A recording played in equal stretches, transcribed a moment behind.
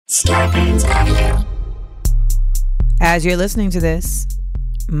Scarpins Avenue. As you're listening to this,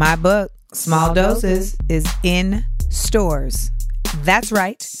 my book, Small Doses, is in stores. That's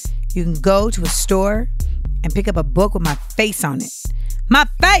right. You can go to a store and pick up a book with my face on it. My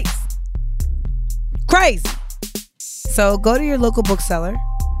face! Crazy! So go to your local bookseller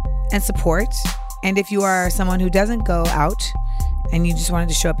and support. And if you are someone who doesn't go out and you just wanted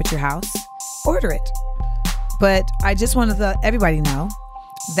to show up at your house, order it. But I just want to let everybody know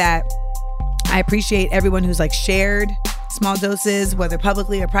that I appreciate everyone who's like shared Small Doses, whether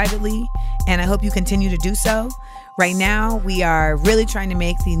publicly or privately. And I hope you continue to do so. Right now, we are really trying to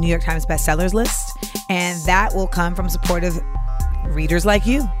make the New York Times bestsellers list. And that will come from supportive readers like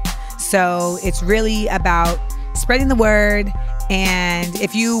you. So it's really about spreading the word. And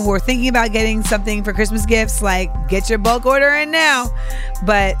if you were thinking about getting something for Christmas gifts, like get your bulk order in now.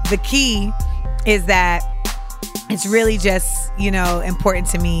 But the key is that it's really just, important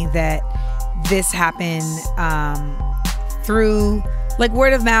to me that this happen through like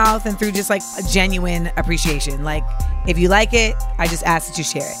word of mouth and through just like a genuine appreciation. Like if you like it, I just ask that you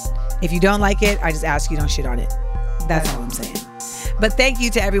share it. If you don't like it, I just ask you don't shit on it. That's all I'm saying. But thank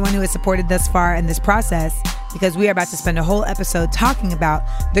you to everyone who has supported thus far in this process, because we are about to spend a whole episode talking about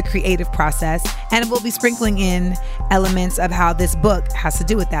the creative process, and we'll be sprinkling in elements of how this book has to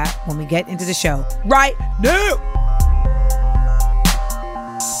do with that when we get into the show right now.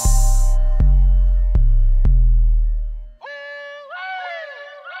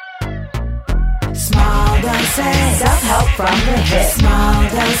 Small doses. Self-help from the hip. Small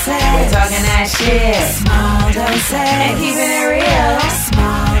doses. We're talking that shit. Small doses. And keeping it real.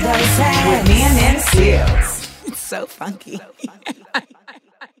 Small doses. With me and Nana Seals. It's so funky.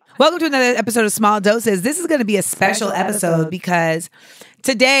 Welcome to another episode of Small Doses. This is going to be a special episode because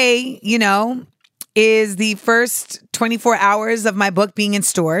today, is the first 24 hours of my book being in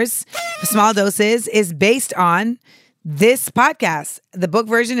stores. Small Doses is based on this podcast. The book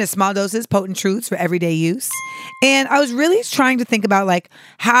version is Small Doses, Potent Truths for Everyday Use. And I was really trying to think about like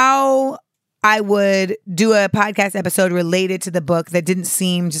how I would do a podcast episode related to the book that didn't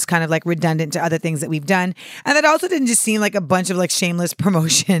seem just kind of like redundant to other things that we've done. And that also didn't just seem like a bunch of like shameless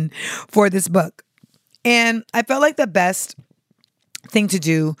promotion for this book. And I felt like the best thing to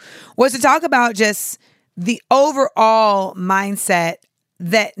do was to talk about just the overall mindset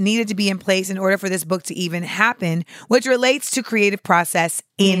that needed to be in place in order for this book to even happen, which relates to creative process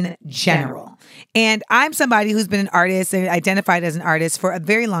in general. And I'm somebody who's been an artist and identified as an artist for a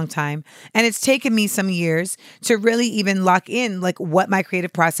very long time. And it's taken me some years to really even lock in like what my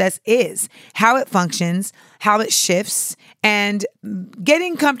creative process is, how it functions, how it shifts, and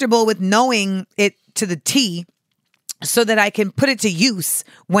getting comfortable with knowing it to the T so that I can put it to use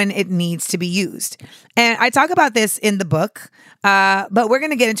when it needs to be used. And I talk about this in the book, but we're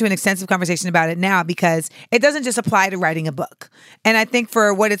going to get into an extensive conversation about it now because it doesn't just apply to writing a book. And I think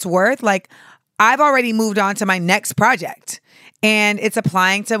for what it's worth, like I've already moved on to my next project and it's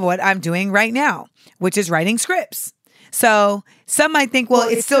applying to what I'm doing right now, which is writing scripts. So some might think, well,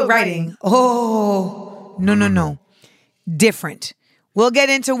 it's still writing. Oh, no. Different. We'll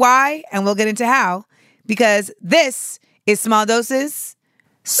get into why and we'll get into how. Because this is Small Doses,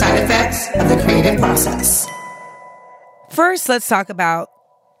 Side Effects of the Creative Process. First, let's talk about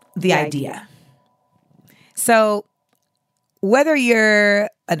the idea. So whether you're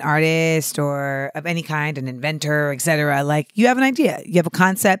an artist or of any kind, an inventor, etc., like you have an idea. You have a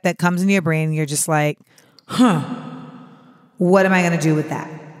concept that comes into your brain and you're just like, what am I going to do with that?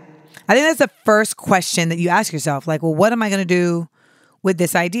 I think that's the first question that you ask yourself. Like, well, what am I going to do with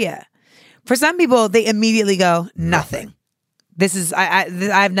this idea? For some people, they immediately go, nothing. This is, I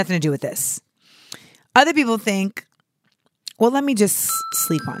have nothing to do with this. Other people think, well, let me just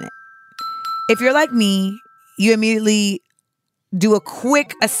sleep on it. If you're like me, you immediately do a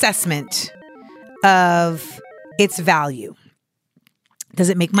quick assessment of its value. Does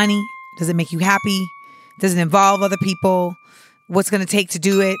it make money? Does it make you happy? Does it involve other people? What's going to take to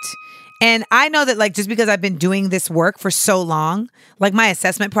do it? And I know that like just because I've been doing this work for so long, like my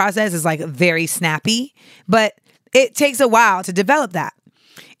assessment process is like very snappy, but it takes a while to develop that.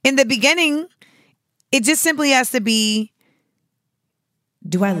 In the beginning, it just simply has to be,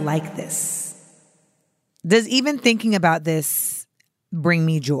 do I like this? Does even thinking about this bring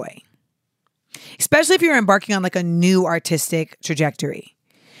me joy? Especially if you're embarking on like a new artistic trajectory.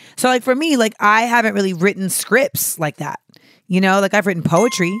 So like for me, like I haven't really written scripts like that. Like I've written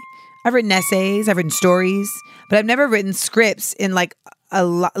poetry. I've written essays, I've written stories, but I've never written scripts in like a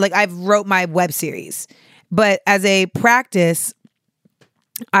lot. Like I've wrote my web series, but as a practice,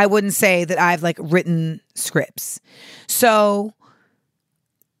 I wouldn't say that I've like written scripts. So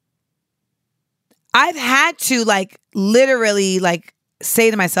I've had to like literally like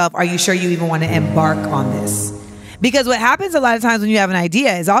say to myself, are you sure you even want to embark on this? Because what happens a lot of times when you have an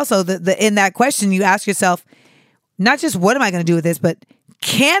idea is also the in that question you ask yourself, not just what am I going to do with this, but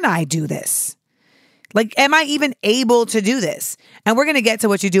can I do this? Like, am I even able to do this? And we're going to get to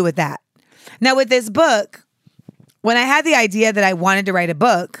what you do with that. Now, with this book, when I had the idea that I wanted to write a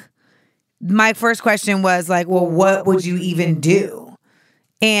book, my first question was like, well, what would you even do?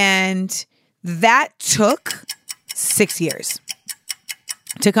 And that took 6 years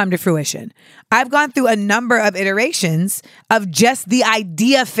to come to fruition. I've gone through a number of iterations of just the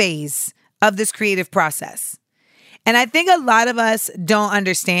idea phase of this creative process. And I think a lot of us don't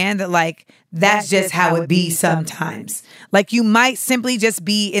understand that, like, that's just how it be sometimes. Like, you might simply just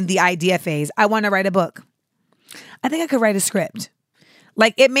be in the idea phase. I want to write a book. I think I could write a script.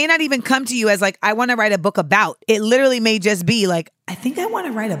 Like, it may not even come to you as like, I want to write a book about. It literally may just be like, I think I want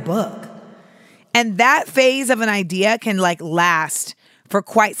to write a book. And that phase of an idea can like last for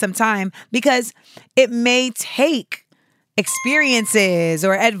quite some time because it may take experiences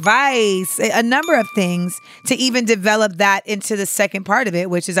or advice, a number of things to even develop that into the second part of it,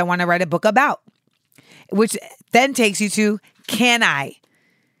 which is I want to write a book about, which then takes you to, can I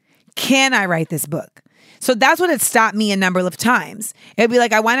write this book? So that's what had stopped me a number of times. It'd be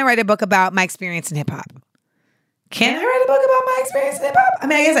like, I want to write a book about my experience in hip hop. Can I write a book about my experience in hip hop? I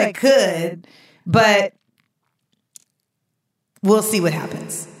mean, I guess I could, but we'll see what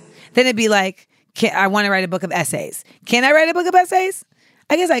happens. Then it'd be like, I want to write a book of essays. Can I write a book of essays?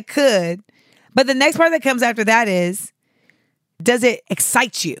 I guess I could. But the next part that comes after that is, does it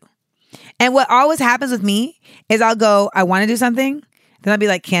excite you? And what always happens with me is I'll go, I want to do something. Then I'll be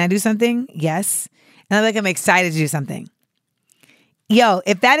like, can I do something? Yes. And I'm like, I'm excited to do something. Yo,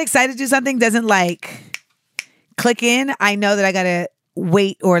 if that excited to do something doesn't like click in, I know that I got to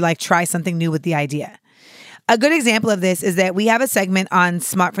wait or like try something new with the idea. A good example of this is that we have a segment on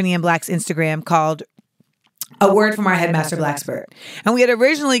Smartphony and Black's Instagram called A Word from Our Headmaster Blackspert. And we had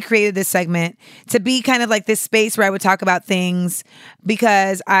originally created this segment to be kind of like this space where I would talk about things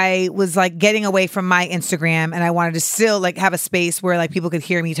because I was like getting away from my Instagram and I wanted to still like have a space where like people could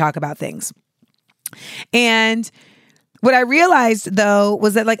hear me talk about things. And what I realized though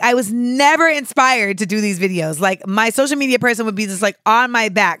was that like I was never inspired to do these videos. Like my social media person would be just like on my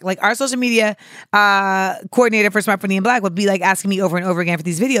back. Like our social media coordinator for Smartphony and Black would be like asking me over and over again for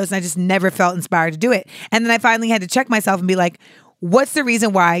these videos. And I just never felt inspired to do it. And then I finally had to check myself and be like, what's the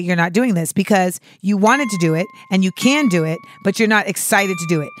reason why you're not doing this? Because you wanted to do it and you can do it, but you're not excited to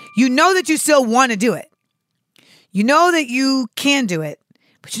do it. You know that you still want to do it. You know that you can do it,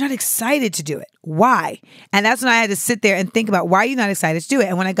 but you're not excited to do it. Why? And that's when I had to sit there and think about, why are you not excited to do it?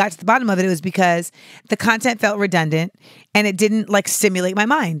 And when I got to the bottom of it, it was because the content felt redundant and it didn't like stimulate my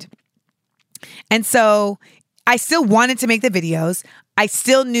mind. And so I still wanted to make the videos. I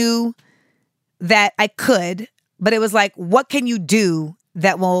still knew that I could, but it was like, what can you do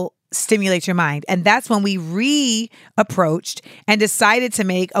that will stimulate your mind? And that's when we reapproached and decided to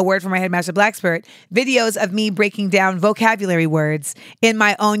make A Word from Our Headmaster Blackspert videos of me breaking down vocabulary words in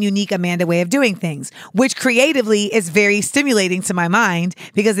my own unique Amanda way of doing things, which creatively is very stimulating to my mind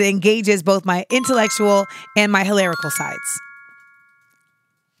because it engages both my intellectual and my hilarical sides.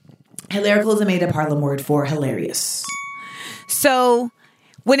 Hilarical is a made-up Harlem word for hilarious. So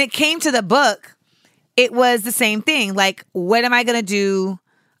when it came to the book, it was the same thing. Like, what am I going to do?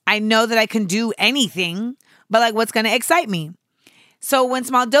 I know that I can do anything, but like, what's going to excite me? So when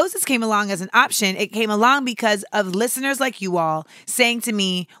Small Doses came along as an option, it came along because of listeners like you all saying to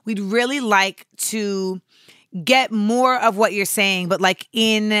me, we'd really like to get more of what you're saying, but like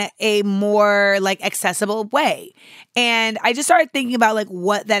in a more like accessible way. And I just started thinking about like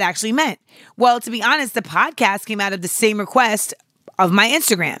what that actually meant. Well, to be honest, the podcast came out of the same request of my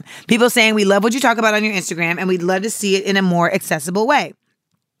Instagram. People saying, we love what you talk about on your Instagram and we'd love to see it in a more accessible way.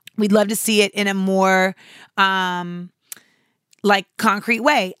 We'd love to see it in a more like concrete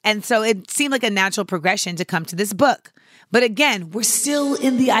way. And so it seemed like a natural progression to come to this book. But again, we're still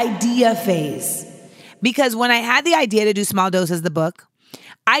in the idea phase. Because when I had the idea to do Small Doses, the book,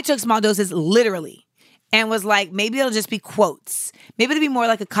 I took Small Doses literally and was like, maybe it'll just be quotes. Maybe it'll be more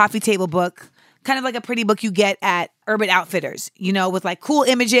like a coffee table book, kind of like a pretty book you get at Urban Outfitters, you know, with like cool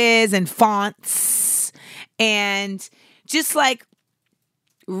images and fonts and just like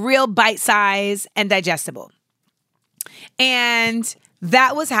real bite size and digestible. And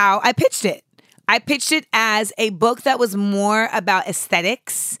that was how I pitched it. I pitched it as a book that was more about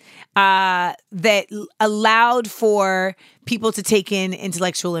aesthetics, that allowed for people to take in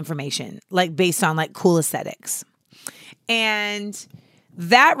intellectual information, like based on like cool aesthetics. And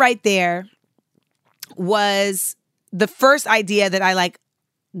that right there was the first idea that I like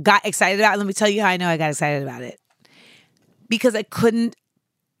got excited about. Let me tell you how I know I got excited about it. Because I couldn't,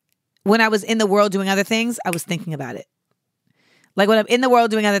 when I was in the world doing other things, I was thinking about it. Like when I'm in the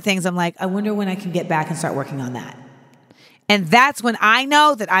world doing other things, I'm like, I wonder when I can get back and start working on that. And that's when I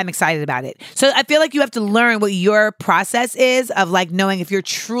know that I'm excited about it. So I feel like you have to learn what your process is of like knowing if you're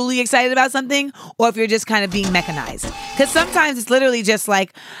truly excited about something or if you're just kind of being mechanized. Because sometimes it's literally just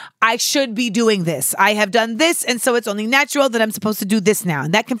like, I should be doing this. I have done this. And so it's only natural that I'm supposed to do this now.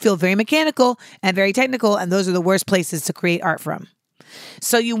 And that can feel very mechanical and very technical. And those are the worst places to create art from.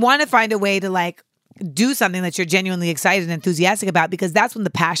 So you want to find a way to like do something that you're genuinely excited and enthusiastic about, because that's when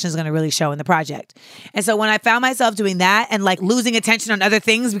the passion is going to really show in the project. And so when I found myself doing that and like losing attention on other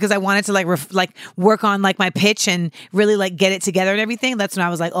things because I wanted to like work on like my pitch and really like get it together and everything, that's when I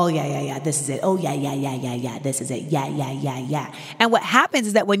was like, oh yeah, this is it. Oh yeah, this is it. Yeah. And what happens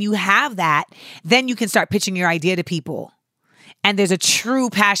is that when you have that, then you can start pitching your idea to people. And there's a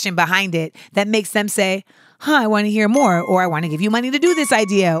true passion behind it that makes them say, I want to hear more, or I want to give you money to do this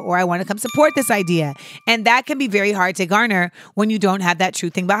idea, or I want to come support this idea. And that can be very hard to garner when you don't have that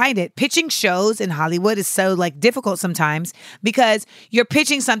true thing behind it. Pitching shows in Hollywood is so like difficult sometimes because you're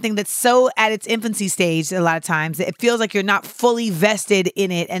pitching something that's so at its infancy stage a lot of times that it feels like you're not fully vested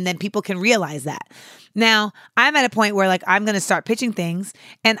in it, and then people can realize that. Now, I'm at a point where like I'm going to start pitching things,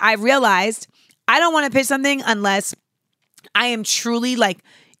 and I realized I don't want to pitch something unless I am truly like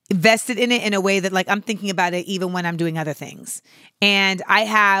vested in it in a way that like I'm thinking about it even when I'm doing other things. And I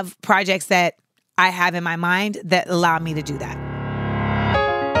have projects that I have in my mind that allow me to do that.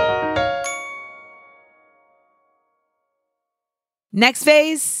 Next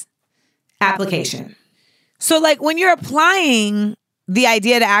phase, application. So like when you're applying the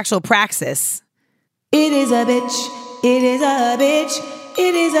idea to actual praxis, it is a bitch, it is a bitch,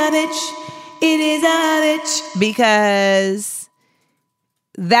 it is a bitch, it is a bitch, because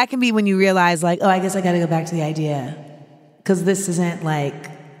that can be when you realize like, oh, I guess I got to go back to the idea because this isn't like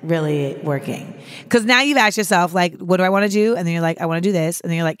really working. Because now you've asked yourself like, what do I want to do? And then you're like, I want to do this.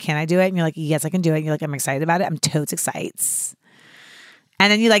 And then you're like, can I do it? And you're like, yes, I can do it. And you're like, I'm excited about it. I'm totes excited.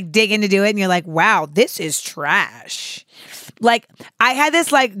 And then you like dig in to do it and you're like, wow, this is trash. Like I had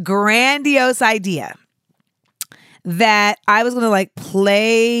this like grandiose idea that I was going to like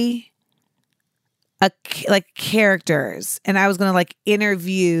play like characters, and I was going to like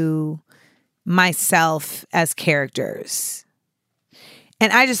interview myself as characters.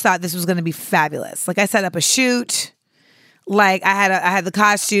 And I just thought this was going to be fabulous. Like I set up a shoot, like I had the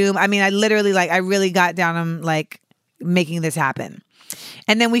costume. I mean, I literally like, I really got down on like making this happen.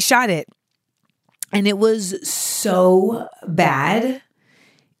 And then we shot it, and it was so bad.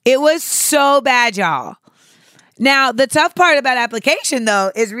 It was so bad, y'all. Now, the tough part about application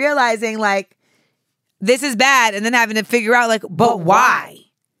though, is realizing like, this is bad, and then having to figure out like, but why?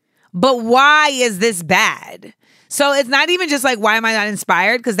 But why is this bad? So it's not even just like, why am I not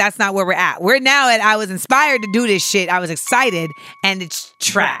inspired? Because that's not where we're at. We're now at, I was inspired to do this shit. I was excited, and it's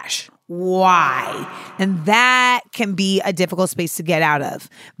trash. Why? And that can be a difficult space to get out of,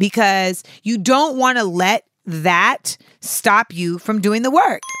 because you don't want to let that stop you from doing the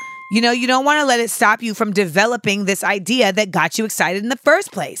work. You know, you don't want to let it stop you from developing this idea that got you excited in the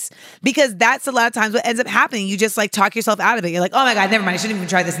first place, because that's a lot of times what ends up happening. You just like talk yourself out of it. You're like, oh my God, never mind. I shouldn't even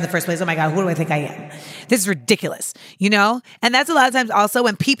try this in the first place. Oh my God, who do I think I am? This is ridiculous, you know? And that's a lot of times also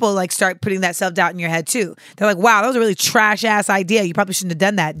when people like start putting that self-doubt in your head too. They're like, wow, that was a really trash ass idea. You probably shouldn't have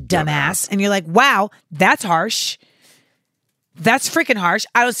done that, dumbass. And you're like, wow, that's harsh. That's freaking harsh.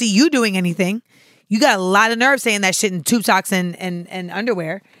 I don't see you doing anything. You got a lot of nerve saying that shit in tube socks and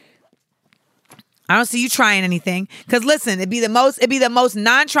underwear. I don't see you trying anything. Because listen, it'd be the most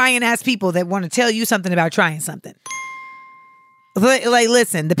non-trying ass people that want to tell you something about trying something. Like,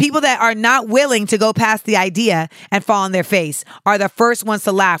 listen, the people that are not willing to go past the idea and fall on their face are the first ones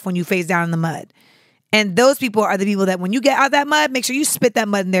to laugh when you face down in the mud. And those people are the people that when you get out of that mud, make sure you spit that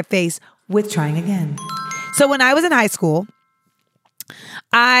mud in their face with trying again. So when I was in high school,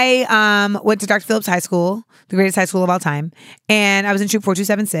 I went to Dr. Phillips High School, the greatest high school of all time. And I was in Troop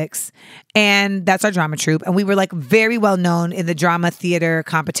 4276. And that's our drama troupe. And we were like very well known in the drama theater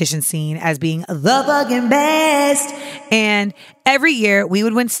competition scene as being the fucking best. And every year we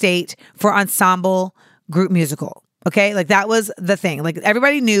would win state for ensemble group musical. Okay, like that was the thing. Like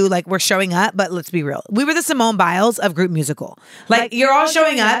everybody knew, like we're showing up, but let's be real. We were the Simone Biles of group musical. Like you're all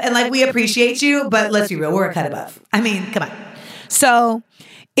showing up and like we appreciate you, but let's be real, we're a cut above. I mean, come on. So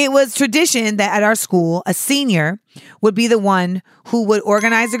it was tradition that at our school, a senior would be the one who would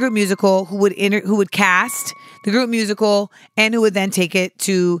organize the group musical, who would cast the group musical, and who would then take it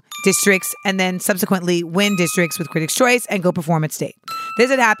to districts and then subsequently win districts with Critics' Choice and go perform at state. This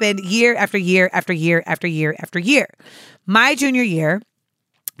had happened year after year after year after year after year. My junior year,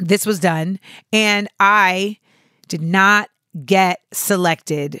 this was done, and I did not get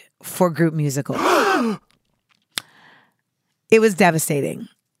selected for group musical. It was devastating.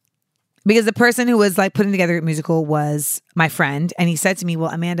 Because the person who was like putting together a musical was my friend. And he said to me, well,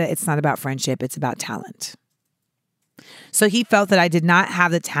 Amanda, it's not about friendship. It's about talent. So he felt that I did not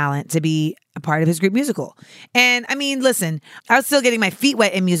have the talent to be a part of his group musical. And I mean, listen, I was still getting my feet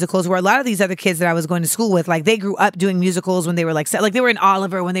wet in musicals where a lot of these other kids that I was going to school with, like they grew up doing musicals when they were like they were in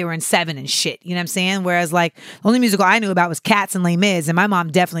Oliver when they were in 7 and shit. You know what I'm saying? Whereas like the only musical I knew about was Cats and Les Mis. And my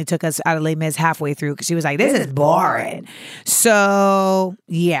mom definitely took us out of Les Mis halfway through because she was like, this is boring. So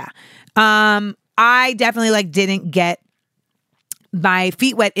yeah. I definitely like didn't get my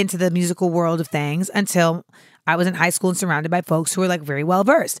feet wet into the musical world of things until I was in high school and surrounded by folks who were like very well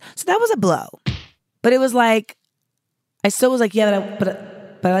versed. So that was a blow. But it was like, I still was like, yeah,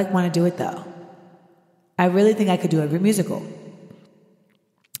 but I like want to do it though. I really think I could do a group musical. And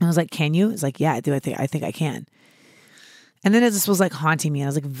I was like, can you? It's like, yeah, I do. I think I can. And then it just was like haunting me. And I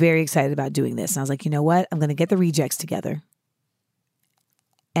was like very excited about doing this. And I was like, you know what? I'm going to get the rejects together.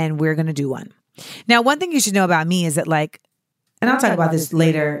 And we're going to do one. Now, one thing you should know about me is that like, and I'll talk about this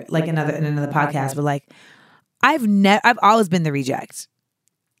later, like in another podcast, but like, I've always been the reject.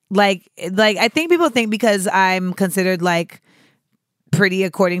 Like I think people think because I'm considered like pretty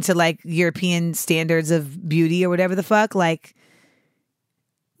according to like European standards of beauty or whatever the fuck, like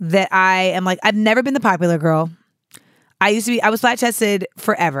that I am like, I've never been the popular girl. I was flat chested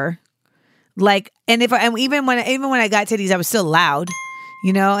forever. Like, and even when I got titties, I was still loud.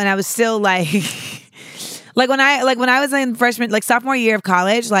 You know, and I was still like, like when I was in sophomore year of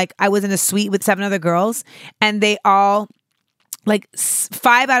college, like I was in a suite with 7 other girls, and they all, like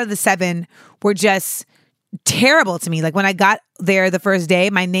 5 out of the 7 were just terrible to me. Like when I got there the first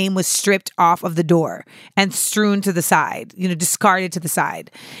day, my name was stripped off of the door and strewn to the side, you know, discarded to the side.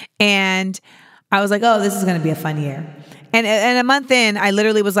 And I was like, oh, this is going to be a fun year. And a month in, I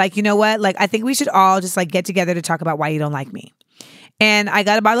literally was like, you know what? Like, I think we should all just like get together to talk about why you don't like me. And I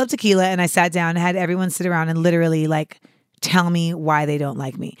got a bottle of tequila and I sat down and had everyone sit around and literally like tell me why they don't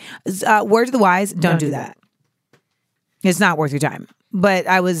like me. Word to the wise, don't do that. It's not worth your time. But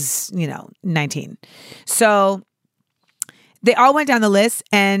I was, 19. So they all went down the list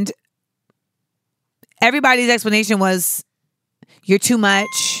and everybody's explanation was, you're too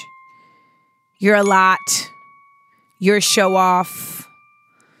much. You're a lot. You're a show off.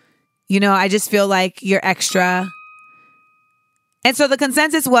 I just feel like you're extra. And so the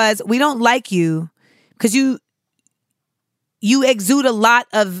consensus was, we don't like you because you exude a lot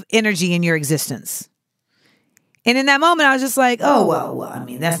of energy in your existence. And in that moment, I was just like, oh, well, I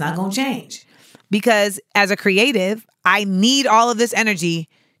mean, that's not going to change. Because as a creative, I need all of this energy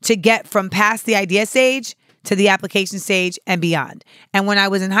to get from past the idea stage to the application stage and beyond. And when I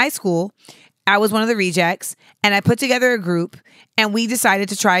was in high school, I was one of the rejects, and I put together a group, and we decided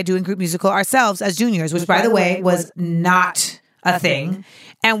to try doing group musical ourselves as juniors, which, by the way, was not a thing.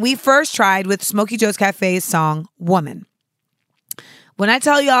 And we first tried with Smokey Joe's Cafe's song, Woman. When I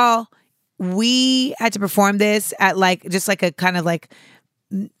tell y'all, we had to perform this at like, just like a kind of like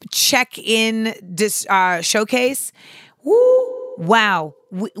check-in showcase. Woo, wow,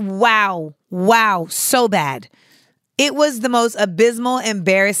 so bad. It was the most abysmal,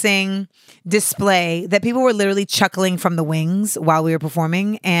 embarrassing display that people were literally chuckling from the wings while we were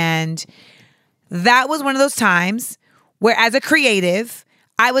performing. And that was one of those times where as a creative,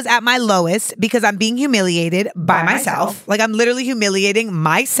 I was at my lowest because I'm being humiliated by myself. Like I'm literally humiliating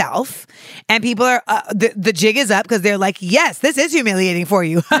myself. And people are, the jig is up because they're like, yes, this is humiliating for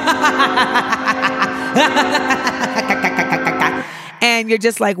you. And you're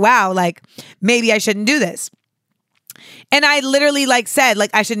just like, wow, like maybe I shouldn't do this. And I literally like said,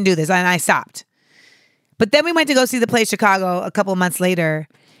 like, I shouldn't do this. And I stopped. But then we went to go see the play Chicago a couple of months later.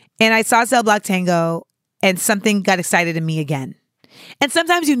 And I saw Cell Block Tango and something got excited in me again. And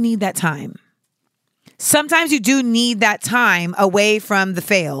sometimes you need that time. Sometimes you do need that time away from the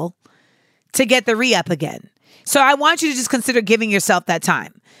fail to get the re-up again. So I want you to just consider giving yourself that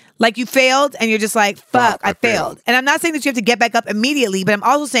time. Like you failed and you're just like, fuck, I failed. And I'm not saying that you have to get back up immediately, but I'm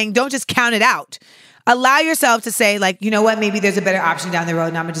also saying don't just count it out. Allow yourself to say like, you know what, maybe there's a better option down the road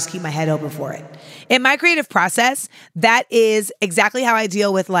and I'm gonna just keep my head open for it. In my creative process, that is exactly how I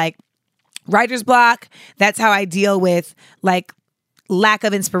deal with like writer's block. That's how I deal with like lack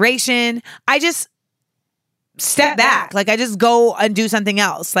of inspiration, I just step back. Like I just go and do something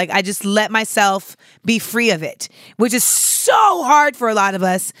else. Like I just let myself be free of it, which is so hard for a lot of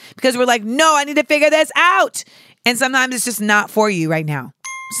us because we're like, no, I need to figure this out. And sometimes it's just not for you right now.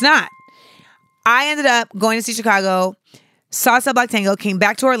 It's not. I ended up going to see Chicago, saw Cell Block Tango, came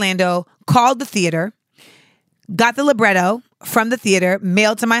back to Orlando, called the theater, got the libretto from the theater,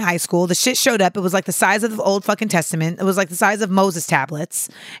 mailed to my high school. The shit showed up. It was like the size of the Old fucking Testament. It was like the size of Moses tablets.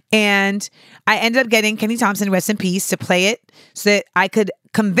 And I ended up getting Kenny Thompson, rest in peace, to play it so that I could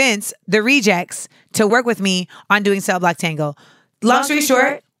convince the rejects to work with me on doing Cell Block Tango. Long story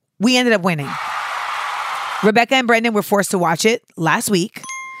short, we ended up winning. Rebecca and Brendan were forced to watch it last week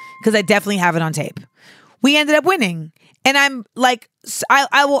because I definitely have it on tape. We ended up winning. And I'm like,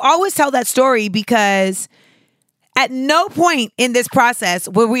 I will always tell that story because at no point in this process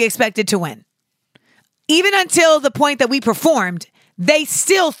were we expected to win. Even until the point that we performed, they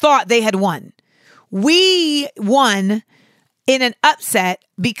still thought they had won. We won in an upset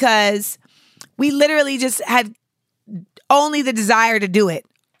because we literally just had only the desire to do it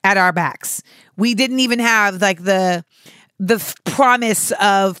at our backs. We didn't even have like the promise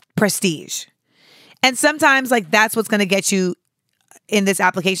of prestige. And sometimes like that's what's going to get you in this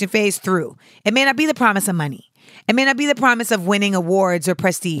application phase through. It may not be the promise of money. It may not be the promise of winning awards or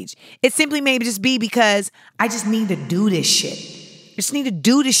prestige. It simply may just be because I just need to do this shit. I just need to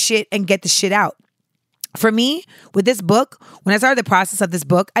do this shit and get the shit out. For me, with this book, when I started the process of this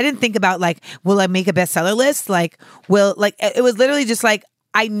book, I didn't think about like, will I make a bestseller list? It was literally just like,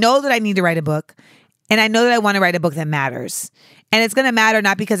 I know that I need to write a book and I know that I want to write a book that matters. And it's going to matter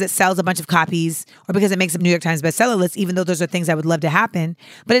not because it sells a bunch of copies or because it makes a New York Times bestseller list, even though those are things I would love to happen.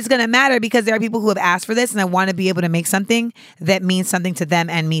 But it's going to matter because there are people who have asked for this and I want to be able to make something that means something to them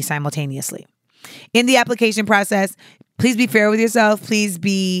and me simultaneously. In the application process, please be fair with yourself. Please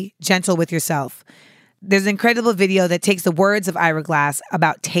be gentle with yourself. There's an incredible video that takes the words of Ira Glass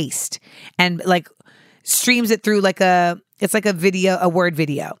about taste and like streams it through it's like a word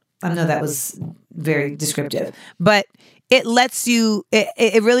video. I know that was very descriptive, but it lets you,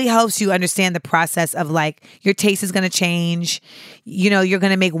 it really helps you understand the process of like your taste is going to change. You know, you're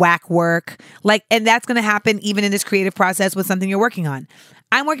going to make whack work. Like, and that's going to happen even in this creative process with something you're working on.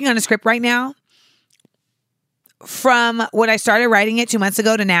 I'm working on a script right now. From when I started writing it 2 months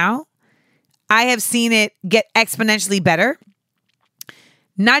ago to now, I have seen it get exponentially better.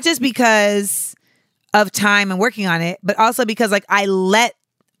 Not just because of time and working on it, but also because like I let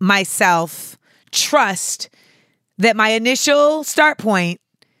myself trust that my initial start point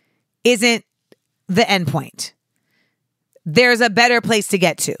isn't the end point. There's a better place to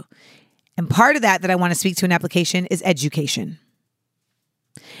get to. And part of that I want to speak to in application is education.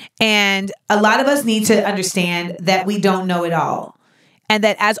 And a lot of us need to understand that we don't know it all. And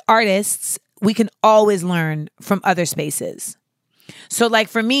that as artists, we can always learn from other spaces. So like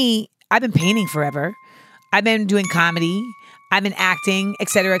for me, I've been painting forever. I've been doing comedy. I've been acting, et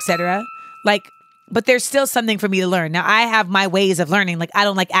cetera, et cetera. Like, but there's still something for me to learn. Now, I have my ways of learning. Like, I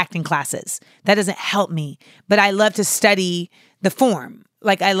don't like acting classes. That doesn't help me. But I love to study the form.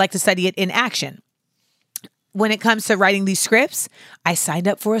 Like, I like to study it in action. When it comes to writing these scripts, I signed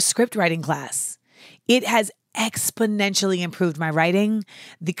up for a script writing class. It has exponentially improved my writing.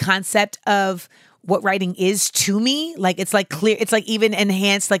 The concept of what writing is to me, like it's like clear, it's like even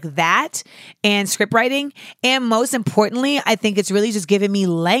enhanced like that and script writing. And most importantly, I think it's really just given me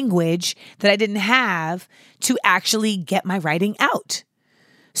language that I didn't have to actually get my writing out.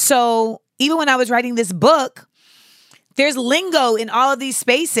 So even when I was writing this book, there's lingo in all of these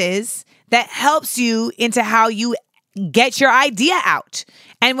spaces that helps you into how you get your idea out.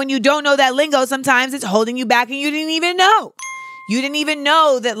 And when you don't know that lingo, sometimes it's holding you back and you didn't even know. You didn't even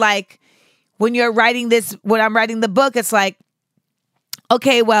know that like, when you're writing this, when I'm writing the book, it's like,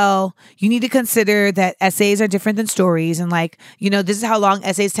 okay, well, you need to consider that essays are different than stories. And like, you know, this is how long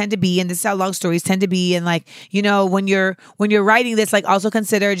essays tend to be. And this is how long stories tend to be. And like, you know, when you're writing this, like also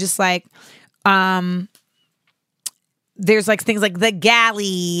consider just like, there's like things like the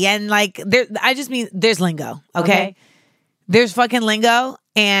galley and like, I just mean there's lingo. Okay. There's fucking lingo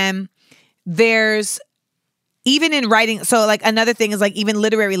and there's, even in writing, so like another thing is like even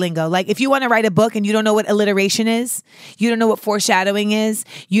literary lingo. Like if you want to write a book and you don't know what alliteration is, you don't know what foreshadowing is,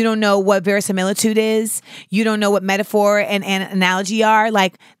 you don't know what verisimilitude is, you don't know what metaphor and analogy are,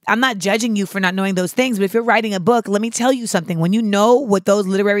 like I'm not judging you for not knowing those things, but if you're writing a book, let me tell you something. When you know what those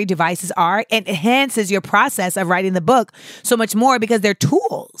literary devices are, it enhances your process of writing the book so much more because they're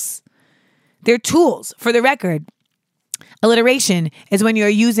tools. They're tools. For the record, alliteration is when you're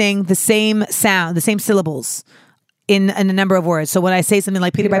using the same sound, the same syllables in a number of words. So when I say something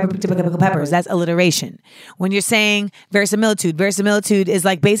like Peter Piper picked a bucket of peppers, that's alliteration. When you're saying verisimilitude is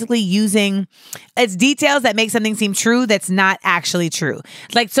like basically using it's details that make something seem true that's not actually true.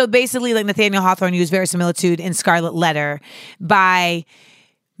 Like, so basically like Nathaniel Hawthorne used verisimilitude in Scarlet Letter by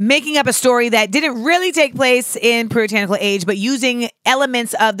making up a story that didn't really take place in puritanical age, but using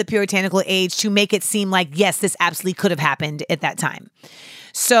elements of the puritanical age to make it seem like, yes, this absolutely could have happened at that time.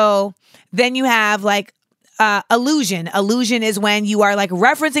 So then you have like allusion. Allusion is when you are like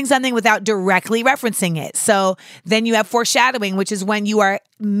referencing something without directly referencing it. So then you have foreshadowing, which is when you are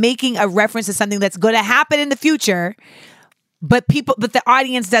making a reference to something that's going to happen in the future, but the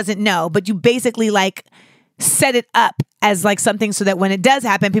audience doesn't know, but you basically like set it up as like something so that when it does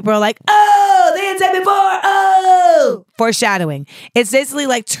happen, people are like, oh, they had said before, oh, foreshadowing. It's basically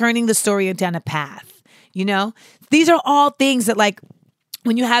like turning the story down a path, you know? These are all things that like,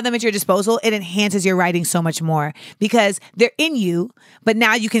 when you have them at your disposal, it enhances your writing so much more because they're in you, but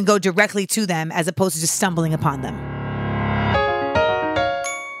now you can go directly to them as opposed to just stumbling upon them.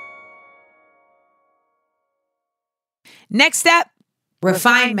 Next step,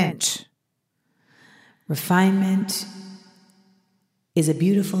 refinement. Refinement is a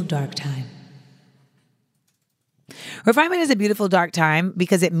beautiful dark time. Refinement is a beautiful dark time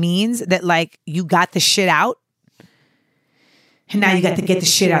because it means that like you got the shit out and now you got to get the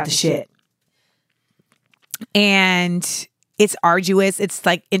shit out the shit. And it's arduous. It's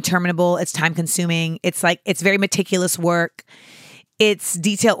like interminable. It's time consuming. It's like, it's very meticulous work. It's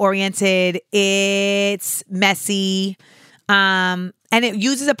detail oriented. It's messy. And it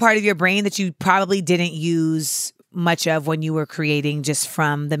uses a part of your brain that you probably didn't use much of when you were creating just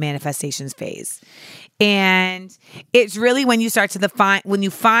from the manifestations phase. And it's really when you start to when you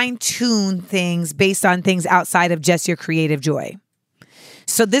fine tune things based on things outside of just your creative joy.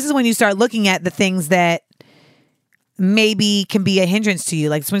 So this is when you start looking at the things that maybe can be a hindrance to you.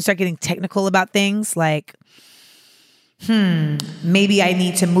 Like it's when you start getting technical about things like, maybe I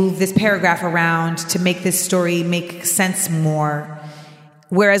need to move this paragraph around to make this story make sense more.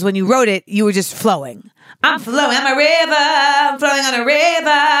 Whereas when you wrote it, you were just flowing. I'm flowing on a river. I'm flowing on a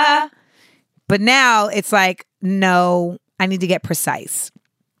river. But now it's like, no, I need to get precise.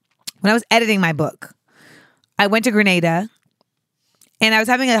 When I was editing my book, I went to Grenada and I was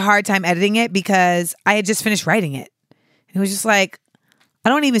having a hard time editing it because I had just finished writing it. It was just like, I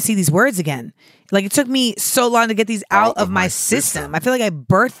don't even see these words again. Like it took me so long to get these out of my system. I feel like I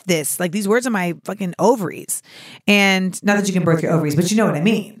birthed this. Like these words are my fucking ovaries. And not that you can birth your ovaries, but you know what I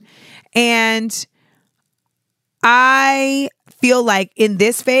mean. And I feel like in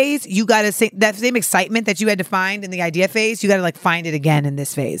this phase, you got to say that same excitement that you had to find in the idea phase, you got to like find it again in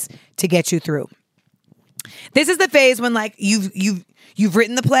this phase to get you through. This is the phase when like you've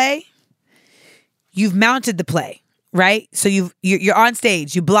written the play, you've mounted the play, right? So you're on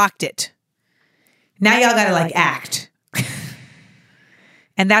stage, you blocked it. Now y'all got to like act.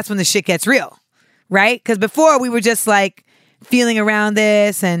 And that's when the shit gets real, right? Because before we were just like feeling around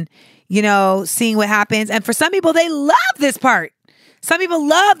this and you know, seeing what happens. And for some people, they love this part. Some people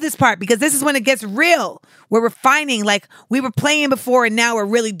love this part because this is when it gets real. We're refining, like we were playing before and now we're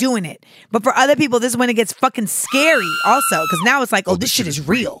really doing it. But for other people, this is when it gets fucking scary also. Because now it's like, oh, this shit is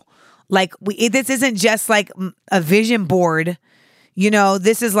real. Like this isn't just like a vision board. You know,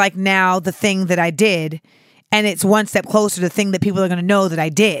 this is like now the thing that I did. And it's one step closer to the thing that people are going to know that I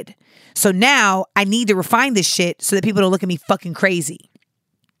did. So now I need to refine this shit so that people don't look at me fucking crazy.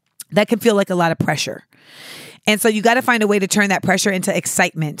 That can feel like a lot of pressure. And so you got to find a way to turn that pressure into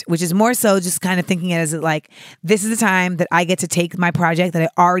excitement, which is more so just kind of thinking it as like, this is the time that I get to take my project that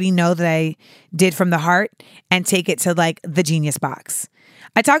I already know that I did from the heart and take it to like the Genius Box.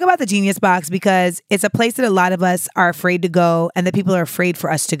 I talk about the Genius Box because it's a place that a lot of us are afraid to go and that people are afraid for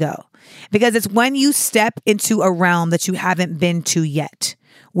us to go. Because it's when you step into a realm that you haven't been to yet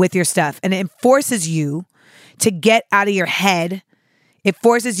with your stuff. And it forces you to get out of your head. It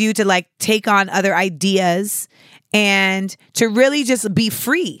forces you to like take on other ideas and to really just be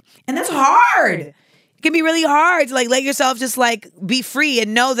free. And that's hard. It can be really hard to like let yourself just like be free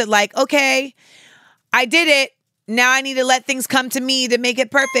and know that like, okay, I did it. Now I need to let things come to me to make it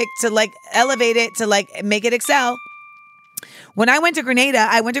perfect, to like elevate it, to like make it excel. When I went to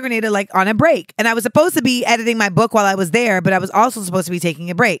Grenada like on a break. And I was supposed to be editing my book while I was there, but I was also supposed to be taking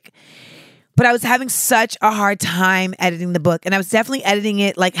a break. But I was having such a hard time editing the book. And I was definitely editing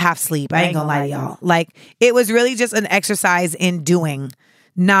it like half sleep. I ain't gonna lie to y'all. Like it was really just an exercise in doing,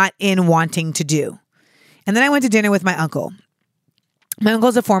 not in wanting to do. And then I went to dinner with my uncle. My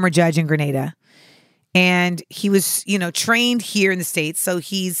uncle's a former judge in Grenada. And he was, trained here in the States. So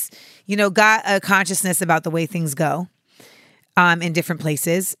he's, got a consciousness about the way things go in different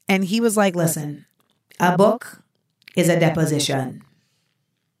places. And he was like, listen, a book is a deposition.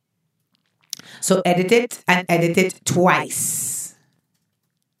 So edit it and edit it twice.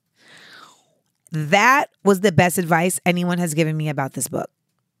 That was the best advice anyone has given me about this book.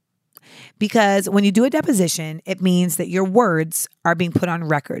 Because when you do a deposition, it means that your words are being put on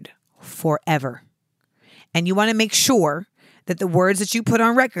record forever. And you want to make sure that the words that you put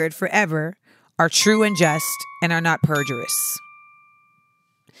on record forever are true and just and are not perjurous.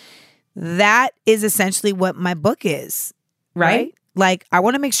 That is essentially what my book is, right? Like, I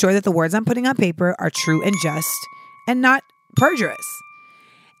want to make sure that the words I'm putting on paper are true and just and not perjurous.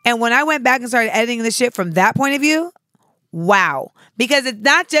 And when I went back and started editing this shit from that point of view, wow. Because it's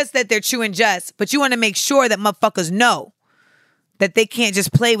not just that they're true and just, but you want to make sure that motherfuckers know that they can't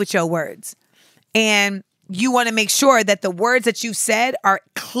just play with your words. And you want to make sure that the words that you said are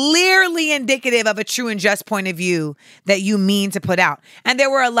clearly indicative of a true and just point of view that you mean to put out. And there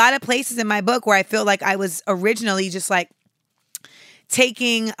were a lot of places in my book where I feel like I was originally just like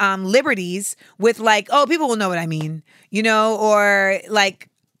taking liberties with like, oh, people will know what I mean, or like,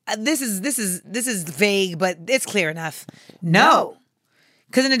 this is vague, but it's clear enough. No,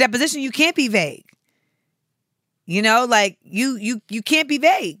 because in a deposition, you can't be vague. Like you can't be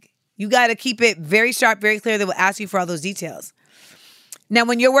vague. You got to keep it very sharp, very clear. They will ask you for all those details. Now,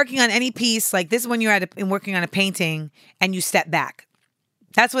 when you're working on any piece, like this is when you're working on a painting and you step back.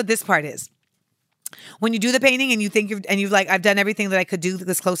 That's what this part is. When you do the painting and you think you've like, I've done everything that I could do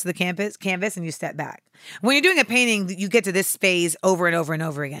this close to the canvas, and you step back. When you're doing a painting, you get to this phase over and over and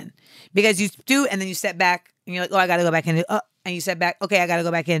over again, because you do, and then you step back and you're like, oh, I got to go back in. Oh, and you step back. Okay, I got to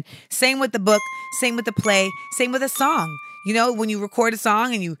go back in. Same with the book, same with the play, same with a song. When you record a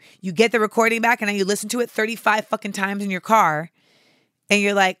song and you get the recording back and then you listen to it 35 fucking times in your car and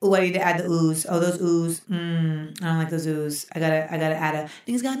you're like, oh, I need to add the oohs. Oh, those oohs. I don't like those oohs. I gotta add a,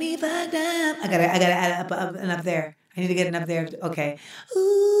 things got me fucked up. I gotta add up and up there. I need to get it up there. Okay.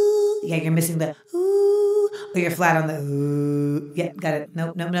 Ooh. Yeah, you're missing the ooh. Or you're flat on the ooh. Yeah, got it.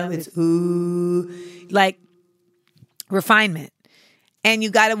 Nope. It's ooh. Like refinement. And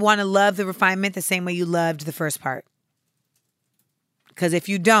you gotta want to love the refinement the same way you loved the first part. Because if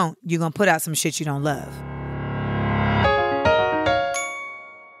you don't, you're going to put out some shit you don't love.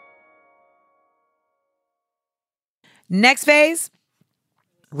 Next phase,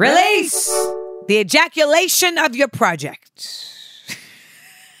 release the ejaculation of your project.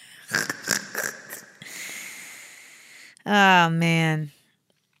 Oh, man.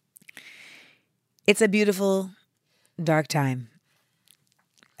 It's a beautiful, dark time.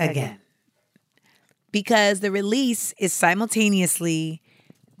 Again. Because the release is simultaneously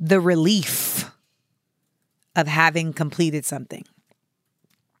the relief of having completed something.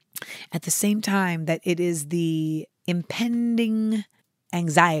 At the same time that it is the impending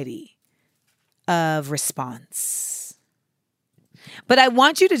anxiety of response. But I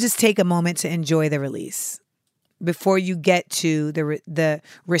want you to just take a moment to enjoy the release before you get to the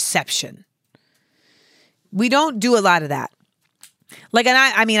reception. We don't do a lot of that. Like, and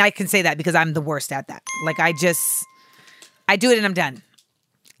I mean, I can say that because I'm the worst at that. Like, I do it and I'm done.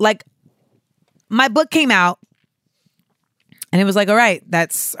 Like, my book came out and it was like, all right,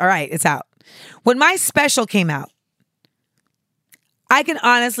 it's out. When my special came out, I can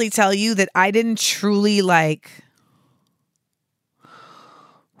honestly tell you that I didn't truly like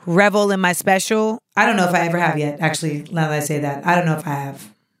revel in my special. I don't know if I ever have yet. Actually, now that I say that, I don't know if I have.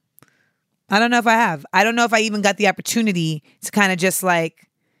 I don't know if I even got the opportunity to kind of just like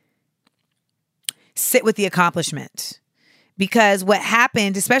sit with the accomplishment. Because what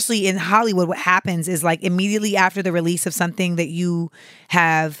happened, especially in Hollywood, what happens is like immediately after the release of something that you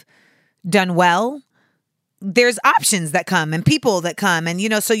have done well, there's options that come and people that come. And,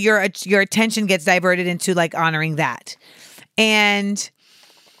 so your attention gets diverted into like honoring that. And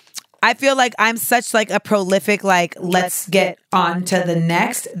I feel like I'm such like a prolific, like, let's get on to the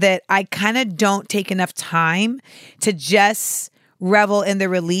next, that I kind of don't take enough time to just revel in the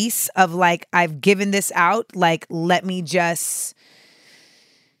release of like, I've given this out. Like, let me just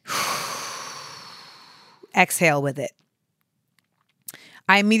exhale with it.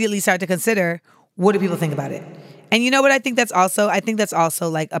 I immediately start to consider, what do people think about it? And you know what I think that's also? I think that's also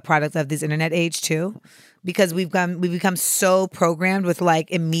like a product of this internet age too. Because we've become so programmed with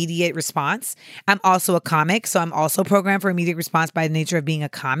like immediate response. I'm also a comic, so I'm also programmed for immediate response by the nature of being a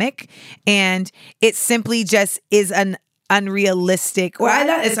comic. And it simply just is unrealistic,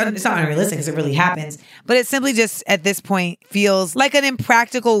 it's not unrealistic because it really happens, but it simply just at this point feels like an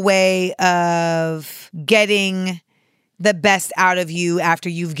impractical way of getting the best out of you after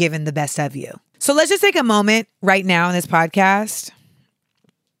you've given the best of you. So let's just take a moment right now in this podcast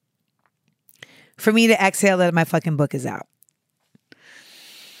for me to exhale that my fucking book is out.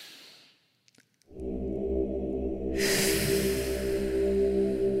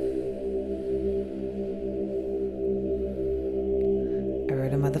 I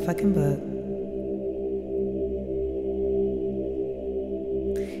wrote a motherfucking book.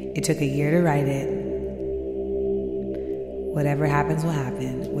 It took a year to write it. Whatever happens will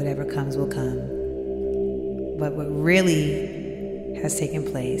happen. Whatever comes will come. But what really has taken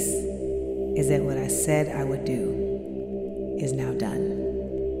place is that what I said I would do is now done.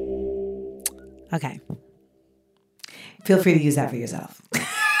 Okay. Feel free to use that for yourself.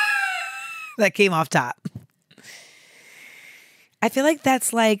 That came off top. I feel like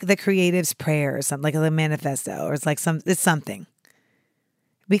that's like the creative's prayer or something, like a manifesto, or it's something.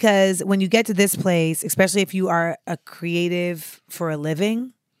 Because when you get to this place, especially if you are a creative for a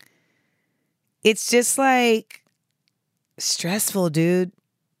living, it's just like stressful, dude.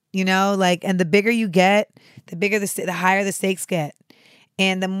 You know, like, and the bigger you get, the higher the stakes get.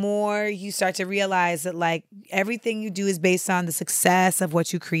 And the more you start to realize that like everything you do is based on the success of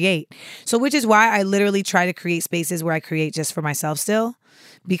what you create. So which is why I literally try to create spaces where I create just for myself still,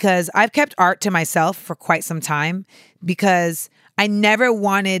 because I've kept art to myself for quite some time because I never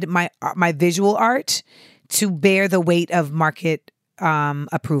wanted my visual art to bear the weight of market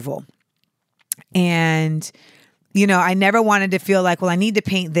approval. And, you know, I never wanted to feel like, well, I need to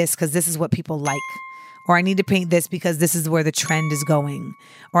paint this because this is what people like. Or I need to paint this because this is where the trend is going.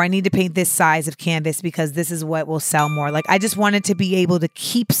 Or I need to paint this size of canvas because this is what will sell more. Like, I just wanted to be able to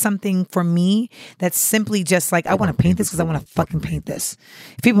keep something for me that's simply just like, I want to paint this because I want to fucking paint this.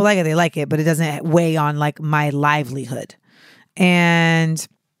 If people like it, they like it, but it doesn't weigh on like my livelihood. And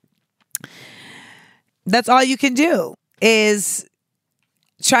that's all you can do is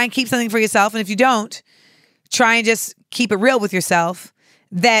try and keep something for yourself. And if you don't, try and just keep it real with yourself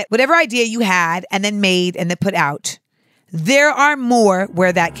that whatever idea you had and then made and then put out, there are more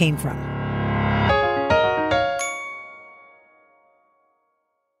where that came from.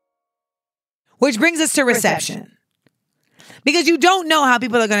 Which brings us to reception. Because you don't know how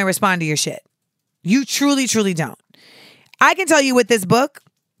people are going to respond to your shit. You truly, truly don't. I can tell you with this book,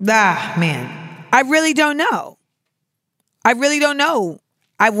 man, I really don't know. I really don't know.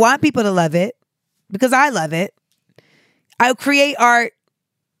 I want people to love it because I love it. I create art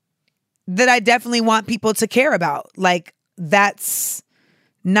that I definitely want people to care about. Like, that's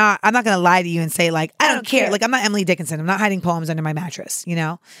not, I'm not going to lie to you and say like, I don't care. Like, I'm not Emily Dickinson. I'm not hiding poems under my mattress, you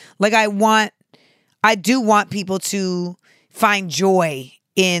know? Like, I do want people to find joy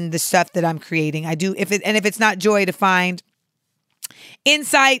in the stuff that I'm creating. I do. If it's not joy, to find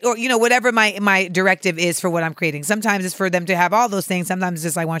insight or, you know, whatever my directive is for what I'm creating. Sometimes it's for them to have all those things. Sometimes it's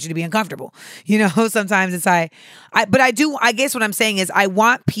just, I want you to be uncomfortable. You know, sometimes it's I guess what I'm saying is I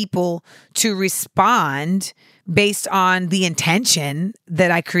want people to respond based on the intention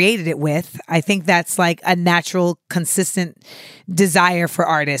that I created it with. I think that's like a natural, consistent desire for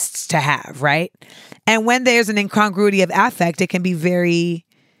artists to have, right? And when there's an incongruity of affect, it can be very,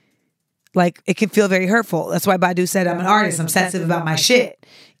 like, it can feel very hurtful. That's why Badu said, I'm an artist. I'm sensitive about my shit,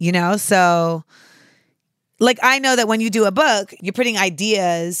 you know? So, like, I know that when you do a book, you're putting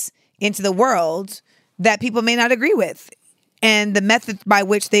ideas into the world that people may not agree with. And the method by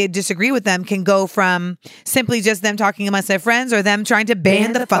which they disagree with them can go from simply just them talking amongst their friends or them trying to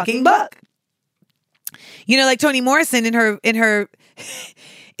ban the fucking book. You know, like Toni Morrison in her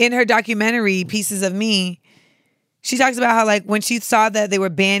documentary, Pieces of Me, she talks about how, like, when she saw that they were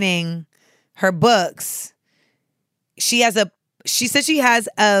banning her books, she said she has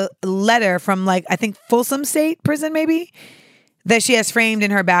a letter from, like, I think Folsom State Prison, maybe, that she has framed in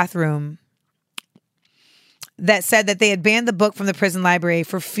her bathroom that said that they had banned the book from the prison library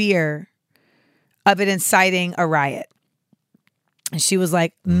for fear of it inciting a riot. And she was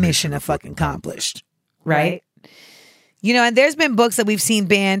like, mission fucking accomplished, right? You know, and there's been books that we've seen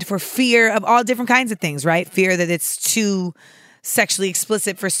banned for fear of all different kinds of things, right? Fear that it's too sexually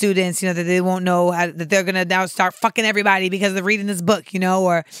explicit for students, you know, that they won't know that they're going to now start fucking everybody because they're reading this book, you know,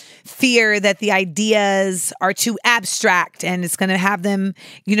 or fear that the ideas are too abstract and it's going to have them,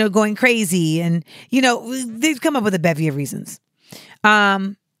 you know, going crazy. And, you know, they've come up with a bevy of reasons.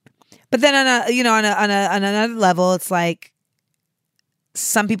 But then on another level, it's like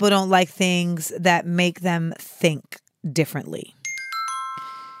some people don't like things that make them think differently.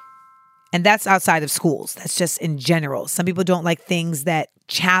 And that's outside of schools. That's just in general. Some people don't like things that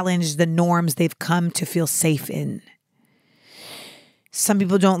challenge the norms they've come to feel safe in. Some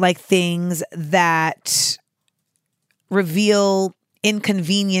people don't like things that reveal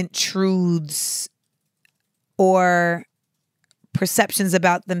inconvenient truths or perceptions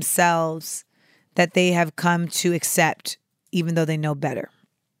about themselves that they have come to accept even though they know better.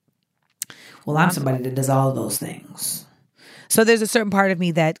 Well, I'm somebody that does all of those things. So there's a certain part of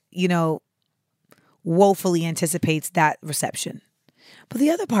me that, woefully anticipates that reception. But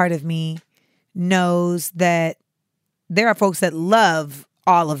the other part of me knows that there are folks that love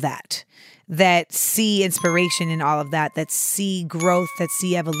all of that see inspiration in all of that see growth, that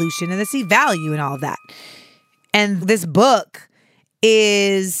see evolution, and that see value in all of that. And this book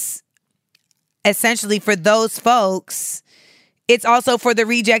is essentially for those folks. It's also for the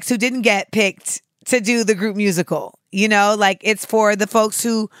rejects who didn't get picked to do the group musical. It's for the folks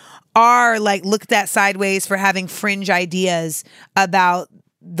who are looked at sideways for having fringe ideas about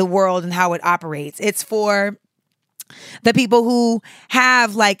the world and how it operates. It's for the people who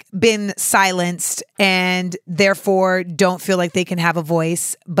have been silenced and therefore don't feel like they can have a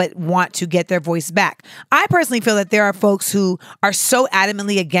voice, but want to get their voice back. I personally feel that there are folks who are so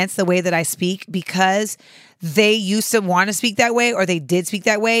adamantly against the way that I speak because they used to want to speak that way, or they did speak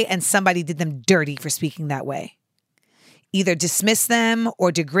that way, and somebody did them dirty for speaking that way. Either dismissed them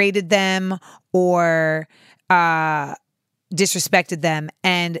or degraded them or disrespected them.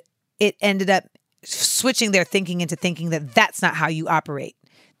 And it ended up switching their thinking into thinking that that's not how you operate.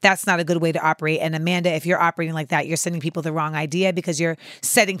 That's not a good way to operate. And Amanda, if you're operating like that, you're sending people the wrong idea because you're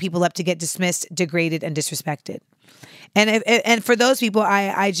setting people up to get dismissed, degraded, and disrespected. And for those people,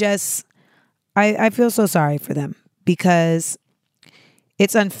 I feel so sorry for them because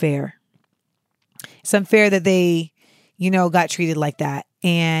it's unfair. It's unfair that they, got treated like that.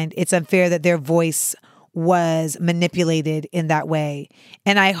 And it's unfair that their voice was manipulated in that way.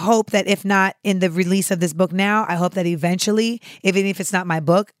 And I hope that if not in the release of this book now, I hope that eventually, even if it's not my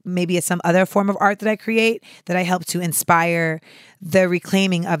book, maybe it's some other form of art that I create, that I help to inspire the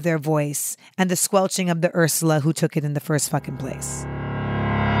reclaiming of their voice and the squelching of the Ursula who took it in the first fucking place.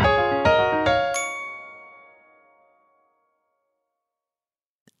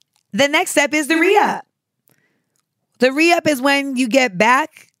 The next step is the re-up. The re-up is when you get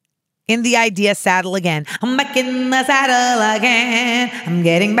back in the idea saddle again. I'm back in the saddle again. I'm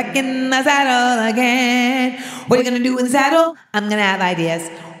getting back in the saddle again. What are you going to do in the saddle? I'm going to have ideas.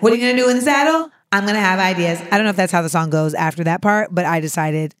 What are you going to do in the saddle? I'm going to have ideas. I don't know if that's how the song goes after that part, but I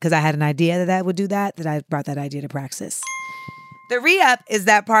decided, because I had an idea that would do that I brought that idea to praxis. The re-up is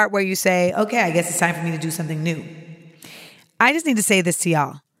that part where you say, okay, I guess it's time for me to do something new. I just need to say this to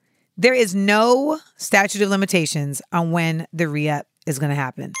y'all. There is no statute of limitations on when the re-up is going to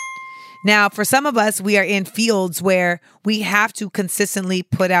happen. Now, for some of us, we are in fields where we have to consistently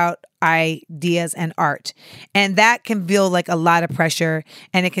put out ideas and art. And that can feel like a lot of pressure,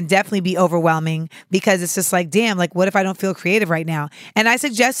 and it can definitely be overwhelming because it's just like, damn, what if I don't feel creative right now? And I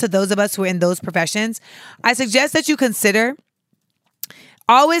suggest to those of us who are in those professions, I suggest that you consider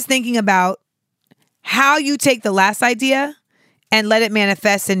always thinking about how you take the last idea and let it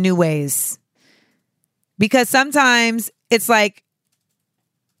manifest in new ways. Because sometimes it's like,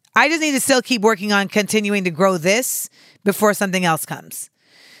 I just need to still keep working on continuing to grow this before something else comes.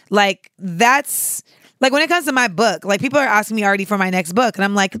 That's when it comes to my book, people are asking me already for my next book. And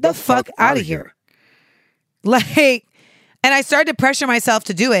I'm like, the fuck out of here. And I started to pressure myself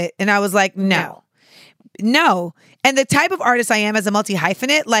to do it. And I was like, no. And the type of artist I am as a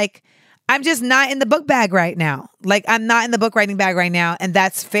multi-hyphenate, I'm just not in the book bag right now. I'm not in the book writing bag right now. And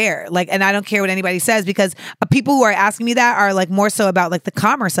that's fair. And I don't care what anybody says, because people who are asking me that are more so about the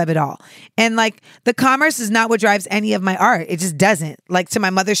commerce of it all. And the commerce is not what drives any of my art. It just doesn't. To my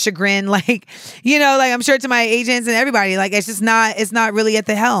mother's chagrin, I'm sure to my agents and everybody, it's not really at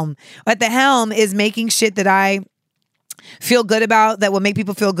the helm. At the helm is making shit that I feel good about, that will make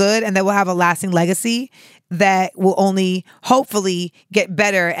people feel good, and that will have a lasting legacy that will only hopefully get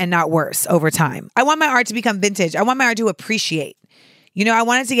better and not worse over time. I want my art to become vintage. I want my art to appreciate. I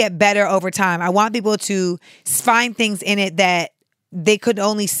want it to get better over time. I want people to find things in it that they could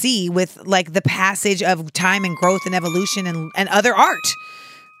only see with the passage of time and growth and evolution and other art.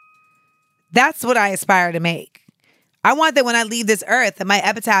 That's what I aspire to make. I want that when I leave this earth, that my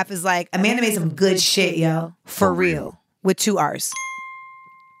epitaph is Amanda made some good shit, yo. For real. With 2 R's.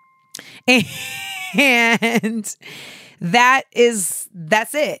 And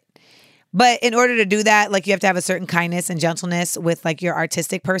that's it. But in order to do that, you have to have a certain kindness and gentleness with your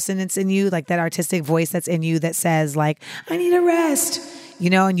artistic person that's in you, that artistic voice that's in you that says I need a rest.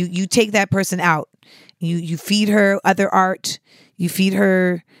 and you take that person out. You feed her other art. You feed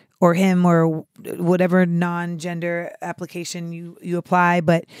her or him or whatever non-gender application you apply,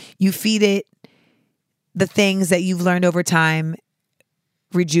 but you feed it the things that you've learned over time,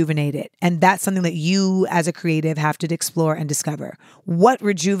 rejuvenate it. And that's something that you as a creative have to explore and discover. What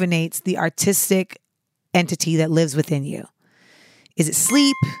rejuvenates the artistic entity that lives within you? Is it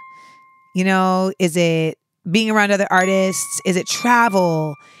sleep? Is it being around other artists? Is it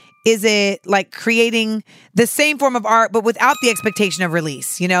travel? Is it like creating the same form of art, but without the expectation of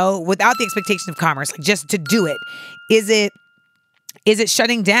release, without the expectation of commerce, like just to do it? Is it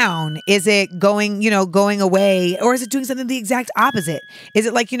shutting down? Is it going away? Or is it doing something the exact opposite? Is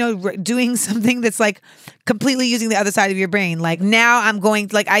it like, doing something that's like completely using the other side of your brain? Like now I'm going,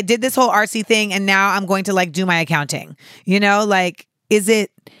 like I did this whole RC thing and now I'm going to like do my accounting, like, is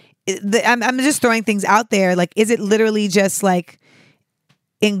it, I'm just throwing things out there. Like, is it literally just like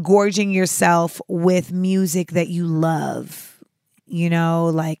engorging yourself with music that you love?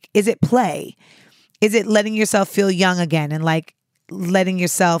 Like, is it play? Is it letting yourself feel young again and like, letting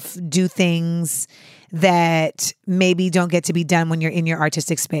yourself do things that maybe don't get to be done when you're in your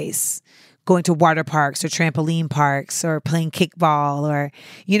artistic space, going to water parks or trampoline parks or playing kickball, or,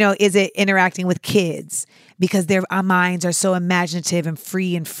 is it interacting with kids because our minds are so imaginative and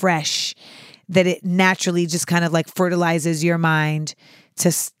free and fresh that it naturally just kind of like fertilizes your mind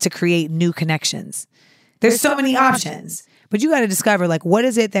to create new connections. There's so many options, but you got to discover like, what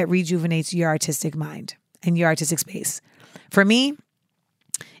is it that rejuvenates your artistic mind and your artistic space? For me,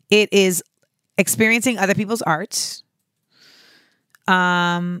 it is experiencing other people's art.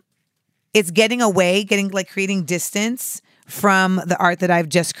 It's creating distance from the art that I've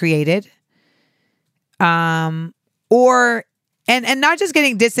just created. And not just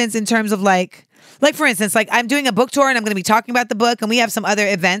getting distance in terms of like for instance, like I'm doing a book tour and I'm going to be talking about the book and we have some other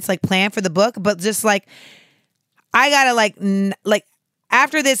events like planned for the book, but just like, I gotta like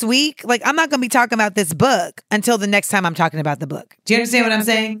after this week, like I'm not going to be talking about this book until the next time I'm talking about the book. Do you understand what I'm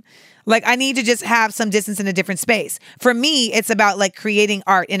saying? Like I need to just have some distance in a different space. For me, it's about like creating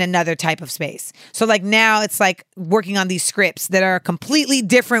art in another type of space. So like now it's like working on these scripts that are a completely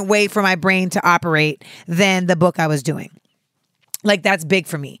different way for my brain to operate than the book I was doing. Like that's big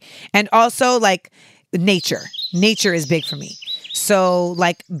for me. And also like nature. Nature is big for me. So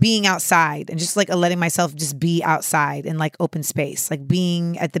like being outside and just like letting myself just be outside in like open space, like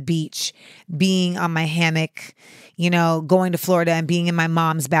being at the beach, being on my hammock, going to Florida and being in my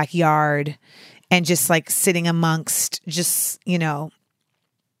mom's backyard and just like sitting amongst just,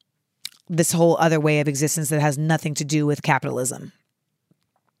 this whole other way of existence that has nothing to do with capitalism.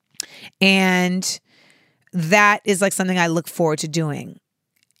 And that is like something I look forward to doing.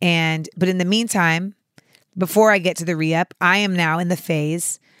 But in the meantime, before I get to the re-up, I am now in the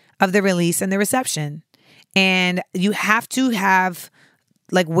phase of the release and the reception. And you have to have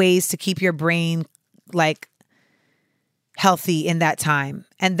like ways to keep your brain like healthy in that time.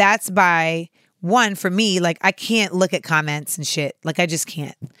 And that's by one, for me, like I can't look at comments and shit. Like I just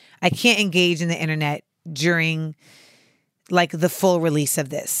can't. I can't engage in the internet during like the full release of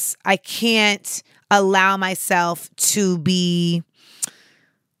this. I can't allow myself to be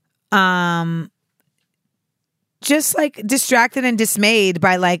just like distracted and dismayed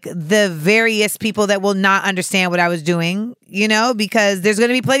by like the various people that will not understand what I was doing, because there's going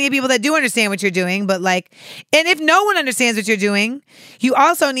to be plenty of people that do understand what you're doing. But like, and if no one understands what you're doing, you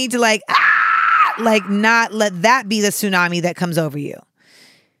also need to like not let that be the tsunami that comes over you.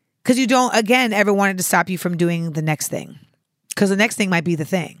 Cause you don't, again, ever want it to stop you from doing the next thing. Cause the next thing might be the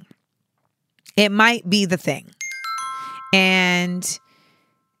thing. It might be the thing. And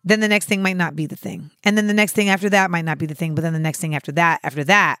then the next thing might not be the thing. And then the next thing after that might not be the thing. But then the next thing after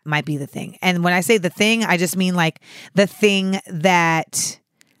that might be the thing. And when I say the thing, I just mean like the thing that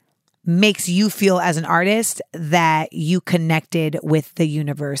makes you feel as an artist that you connected with the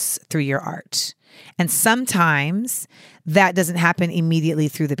universe through your art. And sometimes that doesn't happen immediately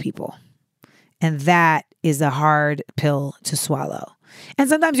through the people. And that is a hard pill to swallow. And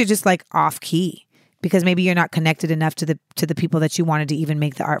sometimes you're just like off key. Because maybe you're not connected enough to the people that you wanted to even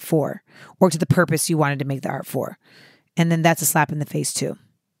make the art for, or to the purpose you wanted to make the art for. And then that's a slap in the face too.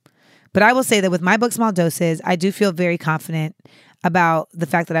 But I will say that with my book, Small Doses, I do feel very confident about the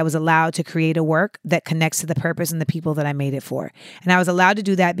fact that I was allowed to create a work that connects to the purpose and the people that I made it for. And I was allowed to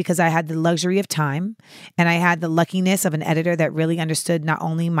do that because I had the luxury of time and I had the luckiness of an editor that really understood not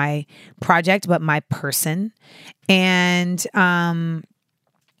only my project, but my person. And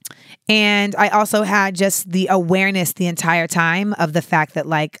I also had just the awareness the entire time of the fact that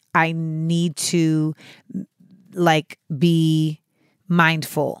like I need to like be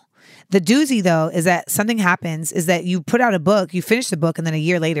mindful. The doozy, though, is that something happens, is that you put out a book, you finish the book, and then a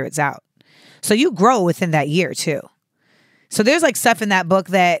year later it's out. So you grow within that year too. So there's like stuff in that book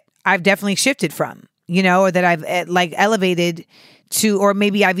that I've definitely shifted from, you know, or that I've like elevated to, or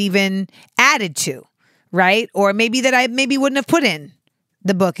maybe I've even added to, right? Or maybe that I maybe wouldn't have put in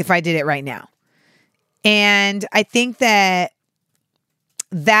the book if I did it right now. And I think that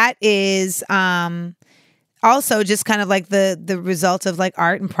is also just kind of like the result of like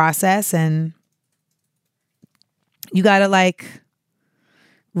art and process. And you got to like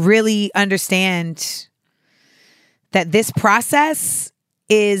really understand that this process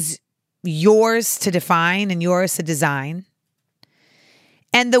is yours to define and yours to design.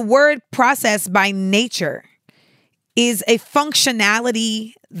 And the word process by nature is a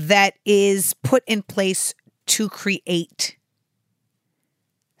functionality that is put in place to create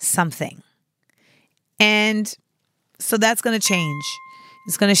something. And so that's going to change.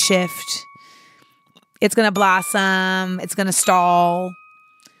 It's going to shift. It's going to blossom. It's going to stall.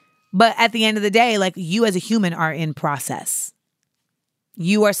 But at the end of the day, like, you as a human are in process.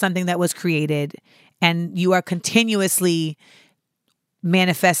 You are something that was created, and you are continuously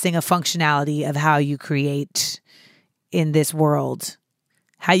manifesting a functionality of how you create in this world,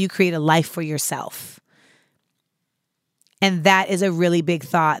 how you create a life for yourself. And that is a really big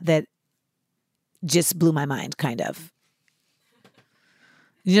thought that just blew my mind, kind of.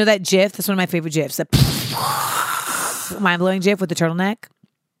 You know that GIF? That's one of my favorite GIFs. That mind-blowing GIF with the turtleneck.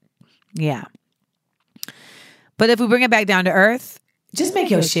 Yeah. But if we bring it back down to earth, just make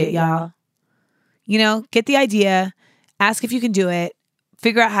your shit, y'all. You know, get the idea, ask if you can do it,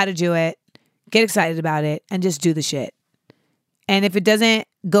 figure out how to do it, get excited about it, and just do the shit. And if it doesn't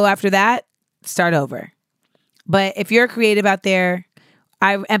go after that, start over. But if you're creative out there,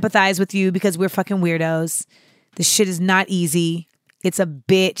 I empathize with you because we're fucking weirdos. This shit is not easy. It's a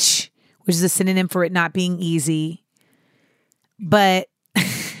bitch, which is a synonym for it not being easy. But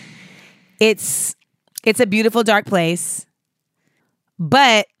it's a beautiful, dark place.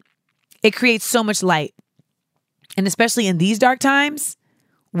 But it creates so much light. And especially in these dark times,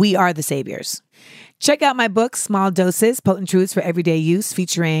 we are the saviors. Check out my book, Small Doses, Potent Truths for Everyday Use,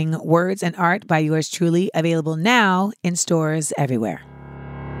 featuring words and art by yours truly, available now in stores everywhere.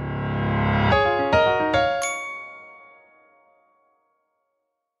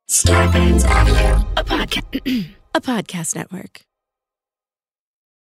 Starbane's Avenue, a podcast network.